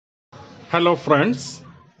Hello friends,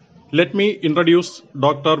 let me introduce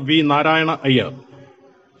Dr. V. Narayanayyar.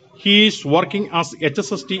 He is working as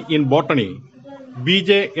HSST in Botany,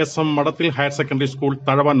 BJSM Madathil Higher Secondary School,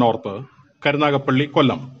 Thazhava North, Karunagapalli,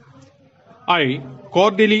 Kollam. I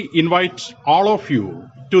cordially invite all of you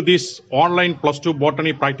to this online plus 2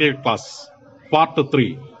 Botany practical class, part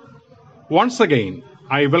 3. Once again,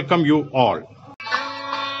 I welcome you all.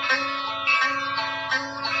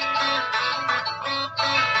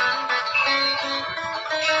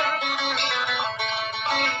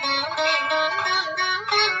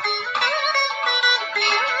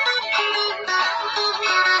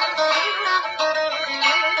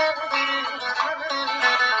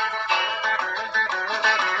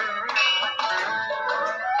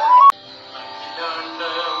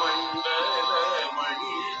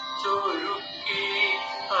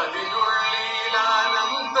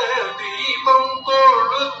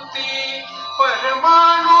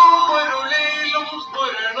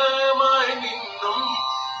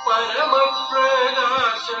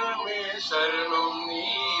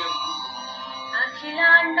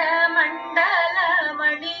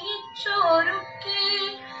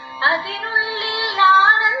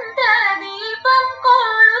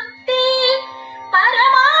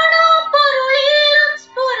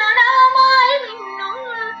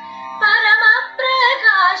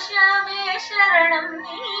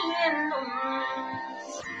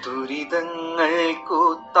 ദുരിതങ്ങൾ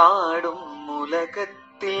കൂത്താടും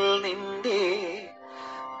ഉലകത്തിൽ നിന്റെ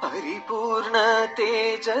പരിപൂർണ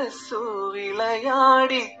തേജസ്സു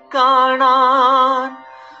വിളയാടി കാണാൻ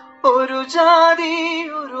ഒരു ജാതി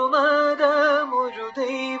ഒരു മതം ഒരു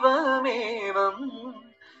ദൈവമേവം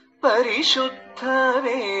പരിശുദ്ധ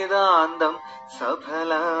വേദാന്തം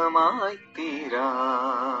സഫലമായി തീരാ.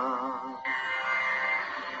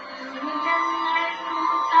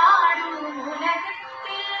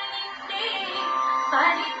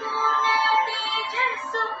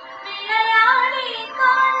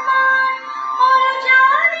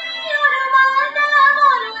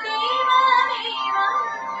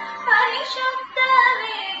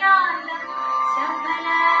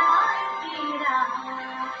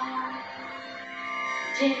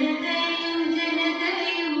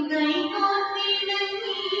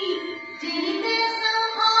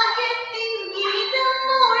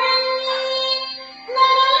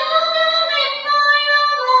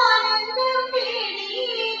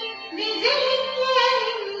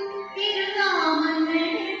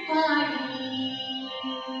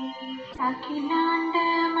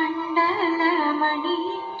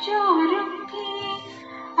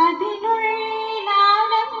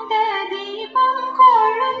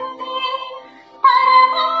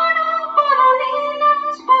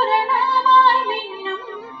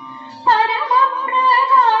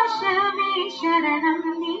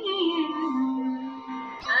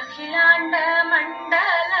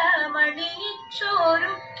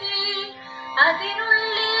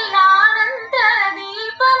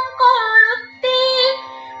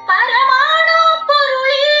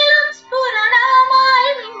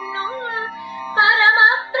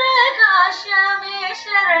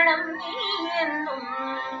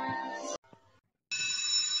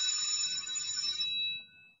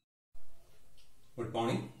 Good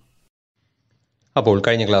morning. അപ്പോൾ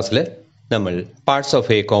കഴിഞ്ഞ ക്ലാസ്സിൽ നമ്മൾ parts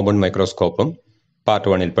of A compound മൈക്രോസ്കോപ്പും part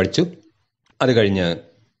 1 പഠിച്ചു. അത് കഴിഞ്ഞ്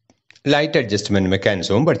ലൈറ്റ് അഡ്ജസ്റ്റ്മെൻറ്റ്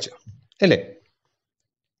മെക്കാനിസവും പഠിച്ചു അല്ലേ?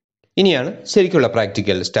 ഇനിയാണ് ശരിക്കുള്ള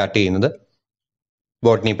പ്രാക്ടിക്കൽ സ്റ്റാർട്ട് ചെയ്യുന്നത്.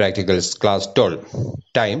 Botany practicals class 12,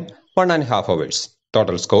 time 1.5 hours,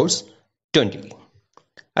 total scores 20.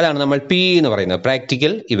 അതാണ് നമ്മൾ പി എന്ന് പറയുന്നത്,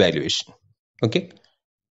 പ്രാക്ടിക്കൽ ഇവാലുവേഷൻ. ഓക്കെ,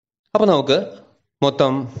 അപ്പോൾ നമുക്ക്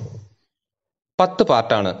മൊത്തം 10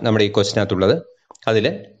 പാർട്ടാണ് നമ്മുടെ ഈ ക്വസ്റ്റിനകത്തുള്ളത്. അതിൽ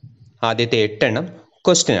ആദ്യത്തെ 8 എണ്ണം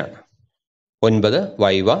ക്വസ്റ്റ്യനാണ്, 9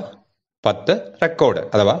 വൈവ, 10 റെക്കോർഡ്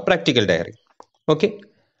അഥവാ പ്രാക്ടിക്കൽ ഡയറി. ഓക്കെ,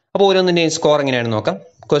 അപ്പോൾ ഓരോന്നിൻ്റെയും സ്കോർ എങ്ങനെയാണെന്ന് നോക്കാം.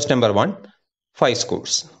 Question number 1 5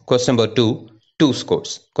 scores, question number 2 2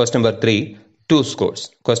 scores, question number 3 2 scores,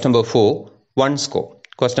 question number 4 1 score,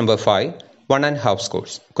 question number 5 1.5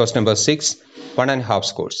 scores, question number 6 1.5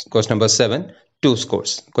 scores, question number 7 2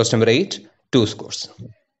 scores, question number 8 2 scores.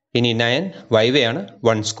 ഇനി 9 വൈവയാണ്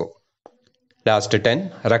 1 score. ലാസ്റ്റ് 10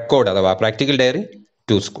 റെക്കോർഡ് അഥവാ practical diary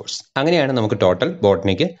 2 scores. അങ്ങനെയാണ് നമുക്ക് total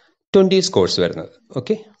ബോട്ടണിക്ക് 20 scores വരുന്നത്.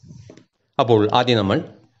 Okay, അപ്പോൾ ആദ്യം നമ്മൾ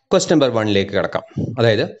question number 1ലേക്ക് കിടക്കാം.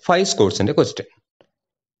 അതായത് 5 scoresൻ്റെ ക്വസ്റ്റ്യൻ.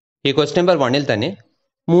 ഈ ക്വസ്റ്റ്യൻ നമ്പർ 1ൽ തന്നെ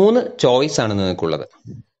 3 ചോയ്സ് ആണ് നിങ്ങൾക്കുള്ളത്.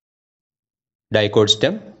 Dicot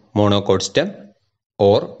stem, monocot stem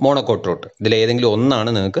or monocot root. ഇതിലേതെങ്കിലും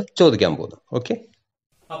ഒന്നാണ് നിങ്ങൾക്ക് ചോദിക്കാൻ പോകുന്നത്. ഓക്കെ,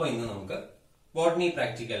 അപ്പോൾ ഇന്ന് നമുക്ക് ബോട്ടണി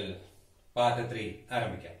പ്രാക്ടിക്കൽ പാർട്ട് 3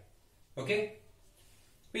 ആരംഭിക്കാം. ഓക്കെ,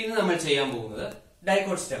 ഇന്ന് നമ്മൾ ചെയ്യാൻ പോകുന്നത്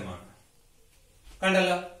ഡൈക്കോട്ട് സ്റ്റെം ആണ്.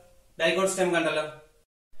 കണ്ടല്ലോ, ഡൈക്കോട്ട് സ്റ്റെം കണ്ടല്ലോ.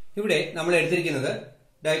 ഇവിടെ നമ്മൾ എടുത്തിരിക്കുന്നത്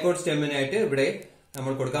ഡൈക്കോട്ട് സ്റ്റെമ്മിനായിട്ട് ഇവിടെ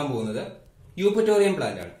നമ്മൾ കൊടുക്കാൻ പോകുന്നത് യൂപ്പറ്റോറിയം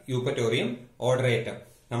പ്ലാന്റ് ആണ്. യൂപ്പറ്റോറിയം ഓഡറേറ്റം,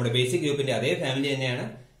 നമ്മുടെ ബേസിക് ഗ്രൂപ്പിന്റെ അതേ ഫാമിലി തന്നെയാണ്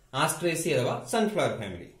ആസ്ട്രേസി അഥവാ സൺഫ്ലവർ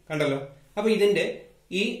ഫാമിലി. കണ്ടല്ലോ. അപ്പൊ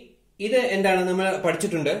ഇത് എന്താണ് നമ്മൾ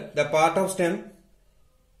പഠിച്ചിട്ടുണ്ട്. The part of stem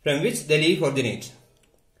from which the leaf originate.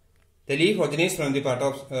 The leaf originates from the part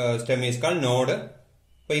of stem is called node.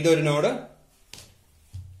 So, ഇതൊരു നോഡ്,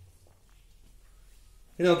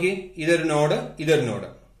 ഇത് നോക്കി, ഇതൊരു നോഡ്, ഇതൊരു node.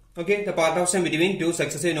 Okay, the part of stem between two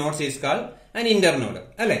successive nodes is called an internode.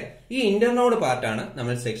 അല്ലെ, ഈ ഇന്റർനോഡ് പാർട്ടാണ്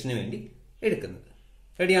നമ്മൾ സെക്ഷന് വേണ്ടി എടുക്കുന്നത്.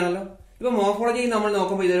 റെഡിയാണല്ലോ. ഇപ്പൊ മോർഫോളജി നമ്മൾ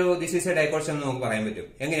നോക്കുമ്പോൾ ഇതൊരു this is A dicot stem നമുക്ക് പറയാൻ പറ്റും.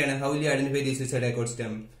 എങ്ങനെയാണ്? How will you identify this is A dicot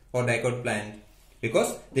stem or dicot plant?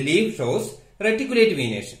 Because the leaf shows reticulate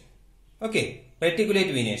venation. Okay,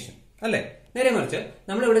 reticulate venation അല്ലെ. നേരെ മറിച്ച്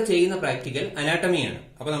നമ്മളിവിടെ ചെയ്യുന്ന പ്രാക്ടിക്കൽ അനാട്ടമിയാണ്.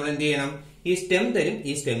 അപ്പൊ നമ്മൾ എന്ത് ചെയ്യണം? ഈ സ്റ്റെം തരും,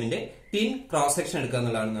 ഈ സ്റ്റെമ്മിന്റെ തിൻ ക്രോസ് സെക്ഷൻ എടുക്കുക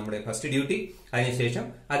എന്നുള്ളതാണ് നമ്മുടെ ഫസ്റ്റ് ഡ്യൂട്ടി. അതിനുശേഷം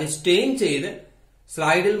അത് സ്റ്റെയിൻ ചെയ്ത്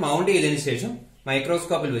സ്ലൈഡിൽ മൗണ്ട് ചെയ്തതിനു ശേഷം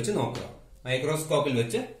മൈക്രോസ്കോപ്പിൽ വെച്ച് നോക്കുക. മൈക്രോസ്കോപ്പിൽ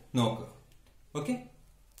വെച്ച് നോക്കുക. ഓക്കെ,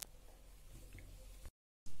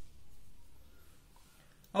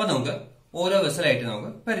 അപ്പൊ നമുക്ക് ഓരോ വെസലായിട്ട്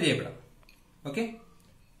നമുക്ക് പരിചയപ്പെടാം. Okay,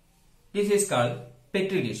 this is called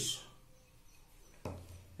Petri dish.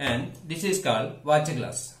 And this is called water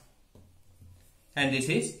glass. And this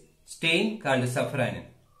is stain called saffranin.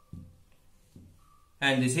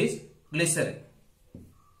 And this is glycerin.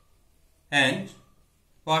 And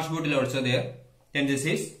wash bottle also there. And this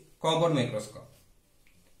is compound microscope.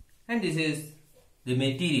 And this is the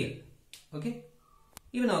material. Okay.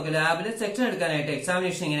 ഇവ നമുക്ക് ലാബില് section എടുക്കാനായിട്ട്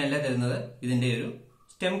examination ഇങ്ങനെയല്ല തരുന്നത്. ഇതിന്റെ ഒരു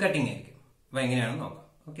stem cutting ആയിരിക്കും. അപ്പൊ എങ്ങനെയാണെന്ന് നോക്കാം.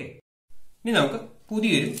 ഓക്കെ, ഇനി നമുക്ക്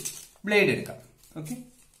പുതിയൊരു ബ്ലേഡ് എടുക്കാം. ഓക്കെ,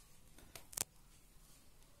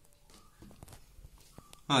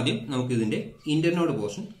 ആദ്യം നമുക്ക് ഇതിന്റെ ഇന്റർനോഡ്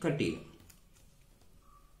പോർഷൻ കട്ട് ചെയ്യാം.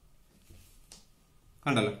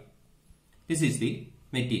 കണ്ടല്ലോ, this is the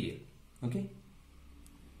material. Okay,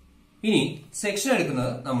 ഇനി സെക്ഷൻ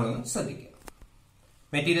എടുക്കുന്നത് നമ്മളൊന്ന് ശ്രദ്ധിക്കുക.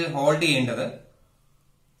 മെറ്റീരിയൽ ഹോൾഡ് ചെയ്യേണ്ടത്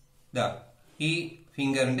ഈ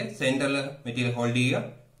ഫിംഗറിന്റെ സെന്ററിൽ മെറ്റീരിയൽ ഹോൾഡ് ചെയ്യുക.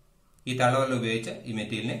 ഈ തള്ളവരൽ ഉപയോഗിച്ച് ഈ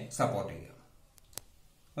മെറ്റീരിയലിനെ സപ്പോർട്ട് ചെയ്യുക.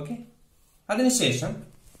 ഓക്കെ, അതിനുശേഷം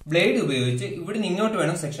ബ്ലേഡ് ഉപയോഗിച്ച് ഇവിടുന്ന് ഇങ്ങോട്ട്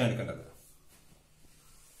വേണം സെക്ഷൻ എടുക്കേണ്ടത്.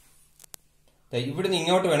 ഇവിടുന്ന്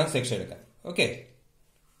ഇങ്ങോട്ട് വേണം സെക്ഷൻ എടുക്കാൻ. ഓക്കെ,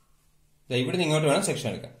 ഇവിടുന്ന് ഇങ്ങോട്ട് വേണം സെക്ഷൻ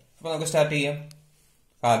എടുക്കാൻ. അപ്പൊ നമുക്ക് സ്റ്റാർട്ട് ചെയ്യാം.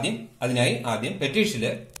 ആദ്യം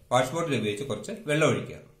പെട്രീഷില് വാഷ് ബോട്ടിൽ ഉപയോഗിച്ച് കുറച്ച് വെള്ളം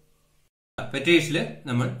ഒഴിക്കുക. പെട്രീഷില്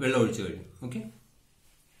നമ്മൾ വെള്ളം ഒഴിച്ചു കഴിഞ്ഞു. ഓക്കെ,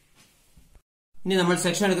 ഇനി നമ്മൾ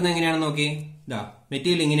സെക്ഷൻ എടുക്കുന്നത് എങ്ങനെയാണെന്ന് നോക്കി.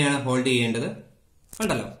 മെറ്റീരിയൽ ഇങ്ങനെയാണ് ഹോൾഡ് ചെയ്യേണ്ടത്.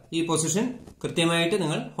 കണ്ടല്ലോ, ഈ പൊസിഷൻ കൃത്യമായിട്ട്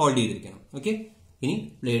നിങ്ങൾ ഹോൾഡ് ചെയ്തിരിക്കണം. ഓക്കെ, ഇനി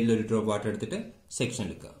ബ്ലേഡിൽ ഒരു ഡ്രോപ്പ് വാട്ടർ എടുത്തിട്ട് സെക്ഷൻ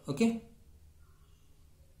എടുക്കുക. ഓക്കെ,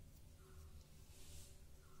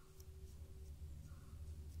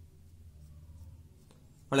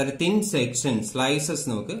 വളരെ തിൻ സെക്ഷൻ സ്ലൈസസ്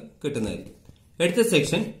നമുക്ക് കിട്ടുന്നതായിരിക്കും. എടുത്ത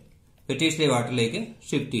സെക്ഷൻ പെട്രീഷിലെ വാട്ടറിലേക്ക്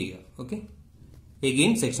ഷിഫ്റ്റ് ചെയ്യുക. ഓക്കെ,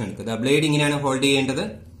 എഗെയിൻ സെക്ഷൻ എടുക്കുക. ബ്ലേഡ് ഇങ്ങനെയാണ് ഹോൾഡ് ചെയ്യേണ്ടത്.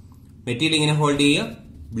 മെറ്റീരിയൽ ഇങ്ങനെ ഹോൾഡ് ചെയ്യുക.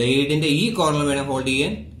 ബ്ലേഡിന്റെ ഈ കോർണർ വേണം ഹോൾഡ്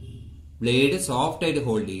ചെയ്യാൻ. ബ്ലേഡ് സോഫ്റ്റ് ആയിട്ട്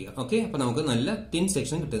ഹോൾഡ് ചെയ്യുക. ഓക്കെ, അപ്പൊ നമുക്ക് നല്ല തിൻ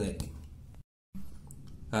സെക്ഷൻ കിട്ടുന്നതായിരിക്കും.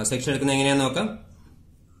 സെക്ഷൻ എടുക്കുന്നത് എങ്ങനെയാന്ന് നോക്കാം.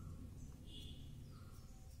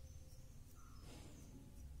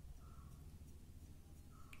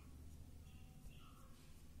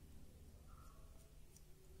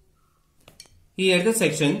 ഈ എടുത്ത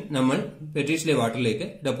സെക്ഷൻ നമ്മൾ പെട്രീഷിലെ വാട്ടറിലേക്ക്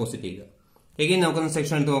ഡെപ്പോസിറ്റ് ചെയ്യുക. എഗെയിൻ നമുക്കൊന്ന്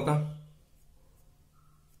സെക്ഷൻ എടുത്ത് നോക്കാം.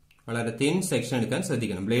 വളരെ തിൻ സെക്ഷൻ എടുക്കാൻ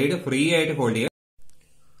ശ്രദ്ധിക്കണം. ബ്ലേഡ് ഫ്രീ ആയിട്ട് ഹോൾഡ് ചെയ്യുക.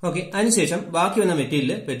 ഓക്കെ, അതിനുശേഷം ബാക്കി വന്ന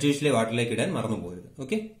മെറ്റീരിയൽ പെട്രീഷിലെ വാട്ടറിലേക്ക് ഇടാൻ മറന്നു പോകരുത്.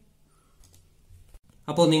 ഓക്കെ,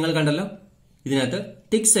 അപ്പോൾ നിങ്ങൾ കണ്ടല്ലോ, ഇതിനകത്ത്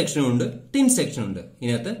തിക് സെക്ഷനും ഉണ്ട്, തിൻ സെക്ഷനും ഉണ്ട്.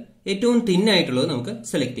 ഇതിനകത്ത് ഏറ്റവും തിൻ ആയിട്ടുള്ളത് നമുക്ക്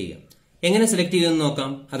സെലക്ട് ചെയ്യാം. എങ്ങനെ സെലക്ട് ചെയ്യുമെന്ന്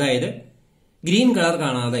നോക്കാം. അതായത് ഗ്രീൻ കളർ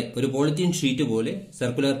കാണാതെ ഒരു പോളിത്തീൻ ഷീറ്റ് പോലെ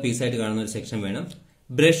സർക്കുലർ പീസായിട്ട് കാണുന്ന ഒരു സെക്ഷൻ വേണം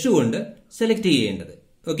ബ്രഷ് കൊണ്ട് സെലക്ട് ചെയ്യേണ്ടത്.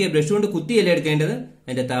 ഓക്കെ, ബ്രഷ് കൊണ്ട് കുത്തിയല്ല എടുക്കേണ്ടത്.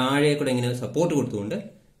 അതിന്റെ താഴെ കൂടെ ഇങ്ങനെ സപ്പോർട്ട് കൊടുത്തുകൊണ്ട്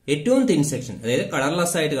ഏറ്റവും തിൻ സെക്ഷൻ, അതായത്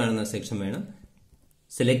കളർലെസ് ആയിട്ട് കാണുന്ന സെക്ഷൻ വേണം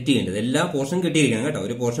സെലക്ട് ചെയ്യേണ്ടത്. എല്ലാ പോർഷൻ കിട്ടിയിരിക്കണം കേട്ടോ.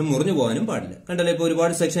 ഒരു പോർഷൻ മുറിഞ്ഞു പോകാനും പാടില്ല. കണ്ടല്ലോ, ഇപ്പൊ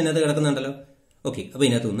ഒരുപാട് സെക്ഷൻ അതിനകത്ത് കിടക്കുന്നുണ്ടല്ലോ. ഓക്കെ, അപ്പൊ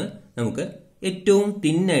ഇതിനകത്തുനിന്ന് നമുക്ക് ഏറ്റവും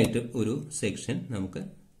തിന്നായിട്ട് ഒരു സെക്ഷൻ നമുക്ക്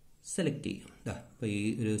സെലക്ട് ചെയ്യാം. അപ്പൊ ഈ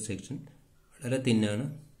ഒരു സെക്ഷൻ വളരെ തിന്നാണ്.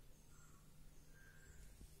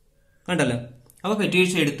 കണ്ടല്ലോ, അപ്പൊ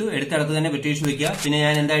പെട്രീഷ് എടുത്തടുത്ത് തന്നെ പെട്രീഷ് വെക്കുക. പിന്നെ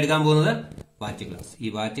ഞാൻ എന്താ എടുക്കാൻ പോകുന്നത്? വാറ്റ് ഗ്ലാസ്. ഈ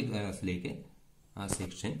വാറ്റ് ഗ്ലാസ്സിലേക്ക് ആ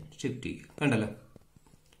സെക്ഷൻ ഷിഫ്റ്റ് ചെയ്യുക. കണ്ടല്ലോ,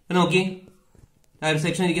 നോക്കി ആ ഒരു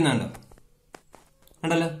സെക്ഷൻ ഇരിക്കുന്നുണ്ടോ?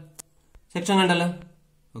 കണ്ടല്ലോ, സെക്ഷൻ കണ്ടല്ലോ.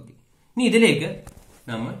 ഓക്കെ, ഇനി ഇതിലേക്ക്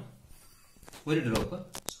നമ്മൾ ഒരു ഡ്രോപ്പ്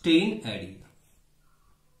സ്റ്റെയിൻ ആഡ് ചെയ്യുക.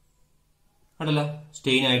 കണ്ടല്ലോ,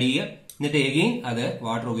 സ്റ്റെയിൻ ആഡ് ചെയ്യുക, എന്നിട്ട് എഗെയിൻ അത്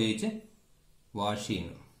വാട്ടർ ഉപയോഗിച്ച് വാഷ്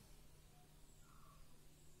ചെയ്യുന്നു.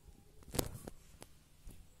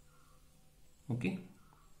 ഓക്കെ,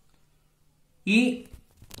 ഈ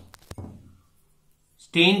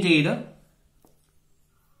സ്റ്റെയിൻ ചെയ്ത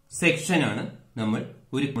സെക്ഷനാണ് നമ്മൾ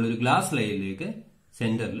ഒരു ഗ്ലാസ് ലൈറ്റിലേക്ക്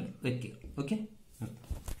സെന്ററിൽ വെക്കുക. Okay,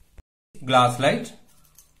 glass light,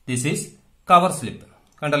 this is cover slip.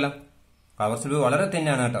 കണ്ടല്ലോ, കവർ സ്ലിപ്പ് വളരെ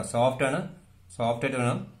തന്നെയാണ് കേട്ടോ, സോഫ്റ്റ് ആണ്, സോഫ്റ്റ് ആയിട്ട്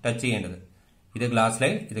വേണം ടച്ച് ചെയ്യേണ്ടത്. ഇത് ഗ്ലാസ്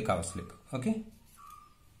ലൈറ്റ്, ഇത് കവർ സ്ലിപ്പ്. ഓക്കെ,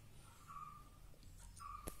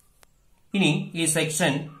 ഇനി ഈ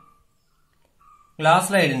സെക്ഷൻ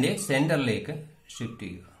ഗ്ലാസ് ലൈറ്റിന്റെ സെന്ററിലേക്ക് ഷിഫ്റ്റ്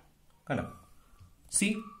ചെയ്യുക. കണ്ടോ, സി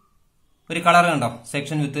ഒരു കളർ കണ്ടോ,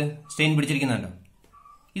 സെക്ഷൻ വിത്ത് സ്റ്റെയിൻ പിടിച്ചിരിക്കുന്നുണ്ടോ.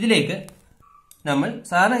 ഇതിലേക്ക് നമ്മൾ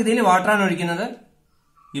സാധാരണ ഇതിൽ വാട്ടറാണ് ഒഴിക്കുന്നത്,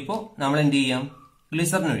 ഇപ്പോൾ നമ്മൾ എന്ത് ചെയ്യാം,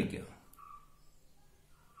 ഗ്ലിസറിൻ ഒഴിക്കുക.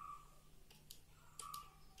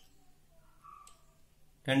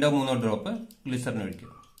 രണ്ടോ മൂന്നോ ഡ്രോപ്പ് ഗ്ലിസറിൻ ഒഴിക്കുക.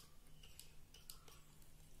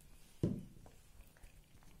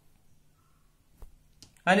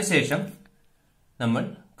 അതിനുശേഷം നമ്മൾ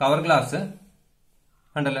കവർ ഗ്ലാസ്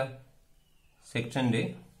കണ്ടല്ലോ, സെക്ഷന്റെ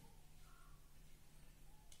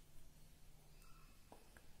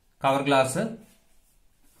കവർ ഗ്ലാസ്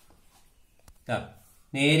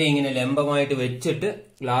നേരെ ഇങ്ങനെ ലംബമായിട്ട് വെച്ചിട്ട്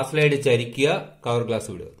ഗ്ലാസ് ലൈഡ് ചരിക്കുക, കവർ ഗ്ലാസ്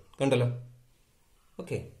വിടുക. കണ്ടല്ലോ,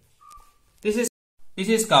 okay,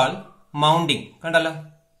 this is called mounting. കണ്ടല്ലോ,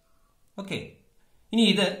 ഓക്കെ. ഇനി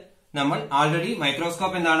ഇത് നമ്മൾ ആൾറെഡി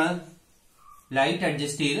മൈക്രോസ്കോപ്പ് എന്താണ്, ലൈറ്റ്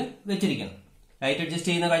അഡ്ജസ്റ്റ് ചെയ്ത് വെച്ചിരിക്കണം. ലൈറ്റ് അഡ്ജസ്റ്റ്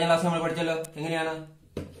ചെയ്യുന്ന കഴിഞ്ഞ ക്ലാസ് നമ്മൾ പഠിച്ചല്ലോ, എങ്ങനെയാണ്.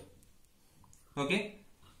 ഓക്കെ,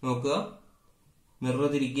 നോക്കുക, മിറർ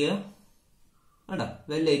തിരിക്കുക, വേണ്ട,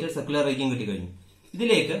 വെൽ ലൈറ്റഡ് സർക്കുലർ റേറ്റിംഗ് കിട്ടിക്കഴിഞ്ഞു.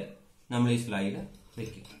 ഇതിലേക്ക് നമ്മൾ ഈ സ്ലൈഡ്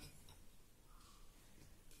വെക്കുക.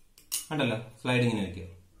 കണ്ടല്ലോ, സ്ലൈഡ് ഇങ്ങനെ വെക്കുക.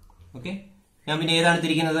 ഓക്കെ, ഞാൻ പിന്നെ ഏതാണ്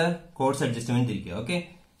തിരിക്കുന്നത്, കോഴ്സ് അഡ്ജസ്റ്റ്മെന്റ് തിരിക്കുക. ഓക്കെ,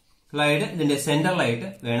 സ്ലൈഡ് ഇതിന്റെ സെന്ററിലായിട്ട്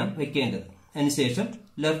വേണം വെക്കേണ്ടത്. അതിനുശേഷം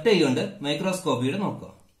ലെഫ്റ്റ് കൈ കൊണ്ട് മൈക്രോസ്കോപ്പിയുടെ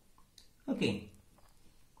നോക്കുക. ഓക്കെ,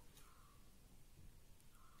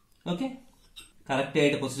 ഓക്കെ, കറക്റ്റ്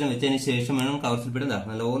ആയിട്ട് പൊസിഷൻ വെച്ചതിന് ശേഷം വേണം കവർ സ്ലിപ്പ് ഇടാൻ.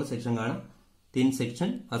 നല്ലപോലെ സെക്ഷൻ കാണാം, തിൻ സെക്ഷൻ,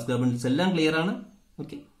 വാസ്കുലർ ബണ്ടിൽസ് എല്ലാം ക്ലിയർ ആണ്.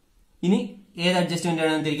 ഓക്കെ, ഇനി ഏത് അഡ്ജസ്റ്റ്മെന്റ്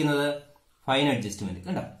ആണ് തിരിക്കുന്നത്, ഫൈൻ അഡ്ജസ്റ്റ്മെന്റ്.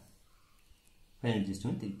 കണ്ട, ഫൈൻ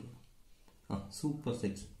അഡ്ജസ്റ്റ്മെന്റ് തിരിക്കുക. Super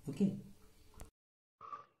section. ഓക്കെ,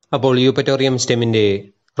 അപ്പോൾ യൂപ്പറ്റോറിയം സ്റ്റെമിന്റെ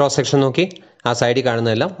ക്രോസ് സെക്ഷൻ നോക്കി, ആ സൈഡിൽ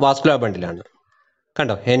കാണുന്നതെല്ലാം വാസ്കുലർ ബണ്ടിലാണ്.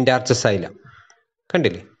 കണ്ടോ, എൻഡാർച്ച് സൈലം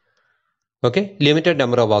കണ്ടില്ലേ. Okay, limited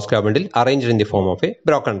number of vascular bundle arranged in the form of a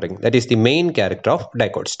broken ring. That is the main character of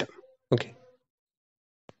Dicot stem. Okay.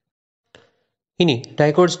 ഇനി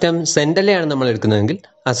dicot stem സെന്ററിലാണ് നമ്മൾ എടുക്കുന്നതെങ്കിൽ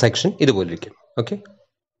ആ സെക്ഷൻ ഇതുപോലെ ഇരിക്കും. ഓക്കെ,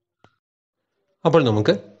 അപ്പോൾ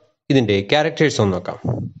നമുക്ക് ഇതിന്റെ ക്യാരക്ടേഴ്സ് ഒന്ന് നോക്കാം.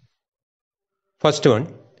 First one,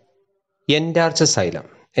 എൻഡാർച്ച് xylem.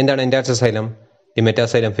 എന്താണ് എൻഡാർച്ച് xylem? The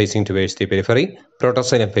metaxylem facing towards the periphery,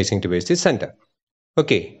 protoxylem facing towards the centre.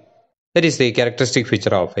 Okay, that is the characteristic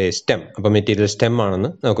feature of a stem. അപ്പോൾ മെറ്റീരിയൽ സ്റ്റെം ആണെന്ന്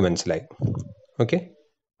നമുക്ക് മനസ്സിലായി. Okay,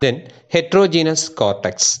 then heterogeneous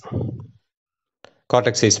cortex.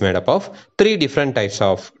 Cortex is made up of 3 different types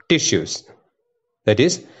of tissues, that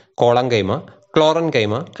is collenchyma,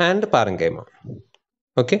 chlorenchyma and parenchyma.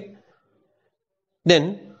 Okay, then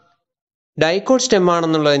Dicot stem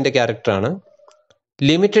ആണെന്നുള്ളതിന്റെ character ആണ്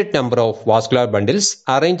limited number of vascular bundles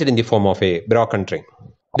arranged in the form of a broken ring.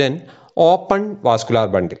 Then open vascular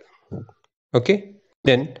bundle. Okay,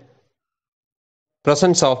 then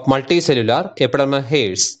presence of multicellular epidermal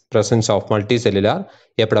hairs, presence of multicellular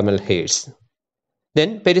epidermal hairs. Then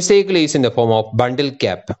pericycle is in the form of bundle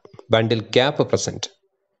cap present.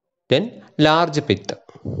 Then large pith.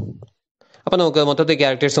 അപ്പോൾ നമുക്ക് മൊത്തത്തെ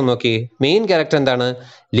characters ഒന്ന് നോക്കി. Main character എന്താണ്?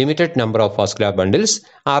 Limited number of vascular bundles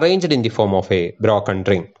arranged in the form of A broken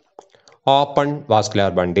ring, open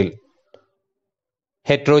vascular bundle,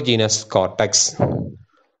 heterogeneous cortex,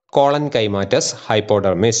 collenchymatous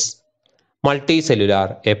hypodermis, multicellular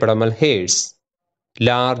epidermal hairs,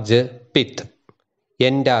 large pith,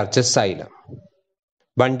 endarch xylem,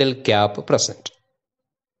 bundle cap present.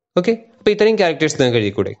 Okay, അപ്പോൾ ഇത്രയും characters നിങ്ങൾക്ക്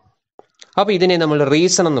എഴുതിക്കൂടെ? അപ്പോൾ ഇതിനെ നമ്മൾ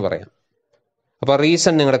reason എന്ന് പറയാം. അപ്പോൾ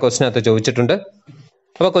reason നിങ്ങളുടെ ക്വസ്റ്റിനകത്ത് ചോദിച്ചിട്ടുണ്ട്.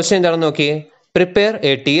 അപ്പോൾ ക്വസ്റ്റ്യൻ എന്താണെന്ന് നോക്കിയേ. Prepare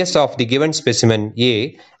A TS of the given specimen A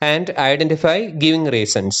and identify giving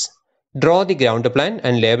reasons. Draw the ground plan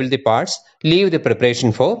and label the parts. Leave the preparation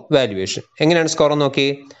for valuation. എങ്ങനെയാണ് സ്കോർ നോക്കി?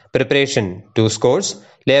 Preparation 2 scores,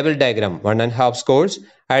 label diagram 1.5 scores,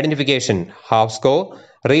 identification 1/2 score,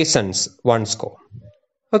 reasons 1 score.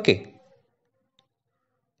 Okay,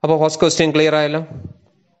 അപ്പോൾ first question clear ആയല്ലോ.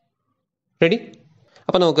 Ready?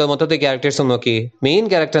 അപ്പോൾ നമുക്ക് മൊത്തത്തെ characters ഒന്ന് നോക്കി. Main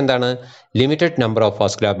character എന്താണ്? Limited number of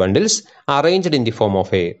vascular bundles arranged in the form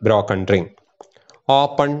of A broken ring,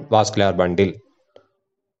 open vascular bundle,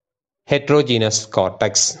 heterogeneous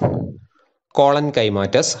cortex, colon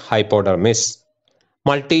കൈമാറ്റസ് hypodermis,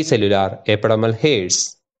 multi cellular epidermal hairs,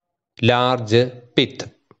 large pith,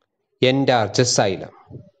 എൻഡാർച്ച് xylem,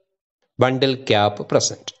 bundle cap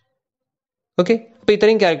present. Okay, അപ്പോൾ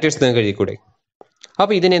ഇത്രയും characters നിങ്ങൾക്ക് എഴുതിക്കൂടെ?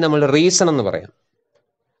 അപ്പോൾ ഇതിനെ നമ്മൾ reason എന്ന് പറയാം.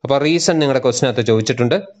 അപ്പോൾ reason നിങ്ങളുടെ ക്വസ്റ്റിനകത്ത്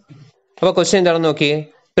ചോദിച്ചിട്ടുണ്ട്. അപ്പോൾ ക്വസ്റ്റ്യൻ എന്താണെന്ന് നോക്കിയേ.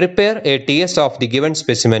 Prepare A TS of the given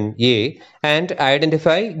specimen A and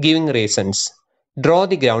identify giving reasons. Draw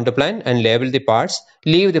the ground plan and label the parts.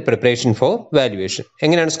 Leave the preparation for valuation.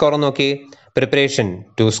 എങ്ങനെയാണ് സ്കോർ നോക്കി? Preparation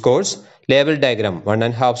 2 scores, label diagram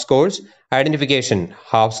 1.5 scores, identification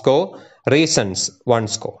 1/2 score, reasons 1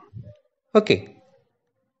 score. Okay,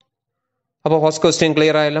 അപ്പോൾ first question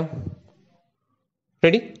clear ആയല്ലോ.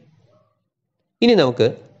 Ready? ഇനി നമുക്ക്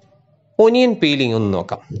onion peeling ഒന്ന്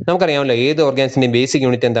നോക്കാം. നമുക്കറിയാമല്ലോ ഏത് ഓർഗാനിസിൻ്റെയും ബേസിക്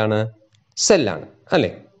യൂണിറ്റ് എന്താണ്? സെല്ലാണ് അല്ലേ?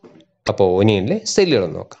 അപ്പോൾ ഒനിയനിലെ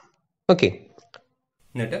സെല്ലുകളൊന്ന് നോക്കാം. ഓക്കെ,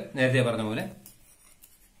 എന്നിട്ട് നേരത്തെ പറഞ്ഞ പോലെ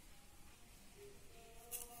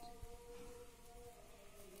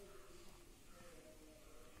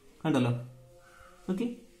കണ്ടല്ലോ. ഓക്കെ,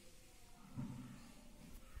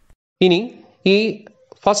 ഇനി ഈ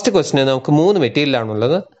ഫസ്റ്റ് ക്വസ്റ്റിന് നമുക്ക് 3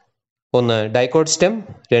 മെറ്റീരിയലാണുള്ളത്. 1 dicot stem,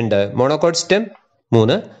 2 monocot stem,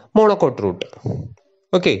 3 monocot root.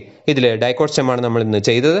 Okay, ഇതിൽ ഡൈക്കോട്ട് സ്റ്റെം ആണ് നമ്മൾ ഇന്ന്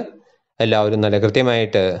ചെയ്തത്. എല്ലാവരും നല്ല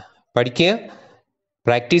കൃത്യമായിട്ട് പഠിക്കുക,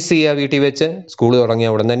 പ്രാക്ടീസ് ചെയ്യുക വീട്ടിൽ വെച്ച്. സ്കൂൾ തുടങ്ങിയ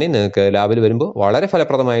ഉടൻ തന്നെ നിങ്ങൾക്ക് ലാബിൽ വരുമ്പോൾ വളരെ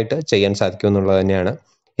ഫലപ്രദമായിട്ട് ചെയ്യാൻ സാധിക്കും എന്നുള്ളത് തന്നെയാണ്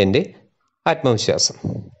എൻ്റെ ആത്മവിശ്വാസം.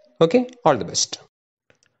 Okay, all the best.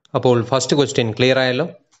 അപ്പോൾ ഫസ്റ്റ് ക്വസ്റ്റ്യൻ ക്ലിയർ ആയല്ലോ.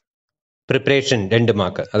 പ്രിപ്പറേഷൻ 2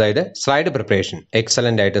 മാർക്ക്, അതായത് സ്ലൈഡ് പ്രിപ്പറേഷൻ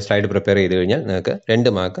എക്സലൻ്റ് ആയിട്ട് സ്ലൈഡ് പ്രിപ്പയർ ചെയ്ത് കഴിഞ്ഞാൽ നിങ്ങൾക്ക്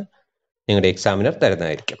 2 മാർക്ക് നിങ്ങളുടെ എക്സാമിനർ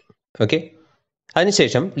തരുന്നതായിരിക്കും. ഓക്കെ,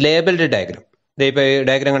 അതിനുശേഷം ലേബൽഡ് ഡയഗ്രാം. ഇപ്പോൾ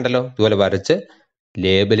ഡയഗ്രാം കണ്ടല്ലോ, ഇതുപോലെ വരച്ച്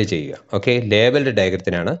ലേബൽ ചെയ്യുക. Okay, labelled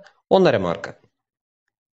ഡയഗ്രത്തിനാണ് 1.5 mark.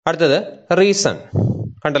 അടുത്തത് റീസൺ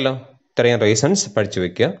കണ്ടല്ലോ, ഇത്രയും റീസൺസ് പഠിച്ചു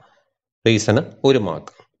വെക്കുക. Reason 1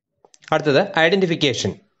 mark. അടുത്തത്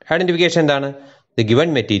ഐഡന്റിഫിക്കേഷൻ. ഐഡന്റിഫിക്കേഷൻ എന്താണ്? The given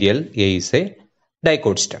material A is A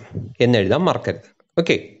dicot stem എന്നെഴുതാൻ മറക്കരുത്.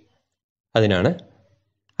 ഓക്കെ, അതിനാണ്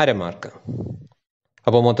 1/2 മാർക്ക്.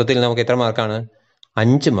 അപ്പോൾ മൊത്തത്തിൽ നമുക്ക് എത്ര മാർക്കാണ്?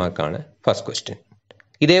 5 മാർക്കാണ് ഫസ്റ്റ് ക്വസ്റ്റ്യൻ.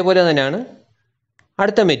 ഇതേപോലെ തന്നെയാണ്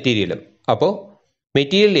അടുത്ത മെറ്റീരിയലും. അപ്പോൾ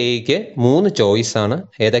മെറ്റീരിയൽ എയ്ക്ക് 3 ചോയ്സാണ്.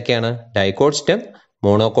 ഏതൊക്കെയാണ്? Dicot stem,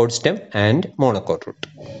 monocot stem and monocot root.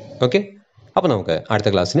 Okay, അപ്പോൾ നമുക്ക്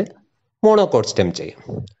അടുത്ത ക്ലാസ്സിൽ മോണോക്കോട്ട് സ്റ്റെം ചെയ്യാം.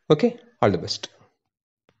 Okay, all the best.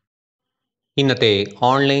 ഇന്നത്തെ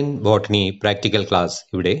ഓൺലൈൻ ബോട്ടണി പ്രാക്ടിക്കൽ ക്ലാസ്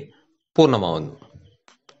ഇവിടെ പൂർണ്ണമാവുന്നു.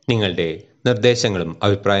 നിങ്ങളുടെ നിർദ്ദേശങ്ങളും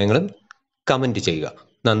അഭിപ്രായങ്ങളും കമൻറ്റ് ചെയ്യുക.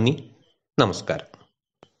 നന്ദി, നമസ്കാരം.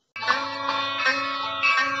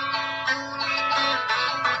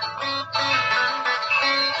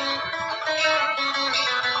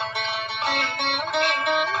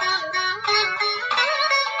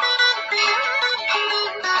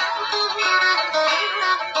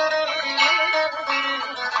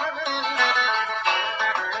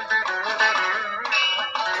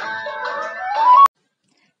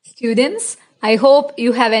 Students, I hope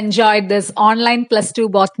you have enjoyed this online +2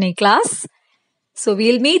 botany class. So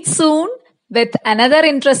we'll meet soon with another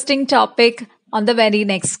interesting topic on the very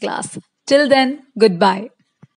next class. Till then, goodbye.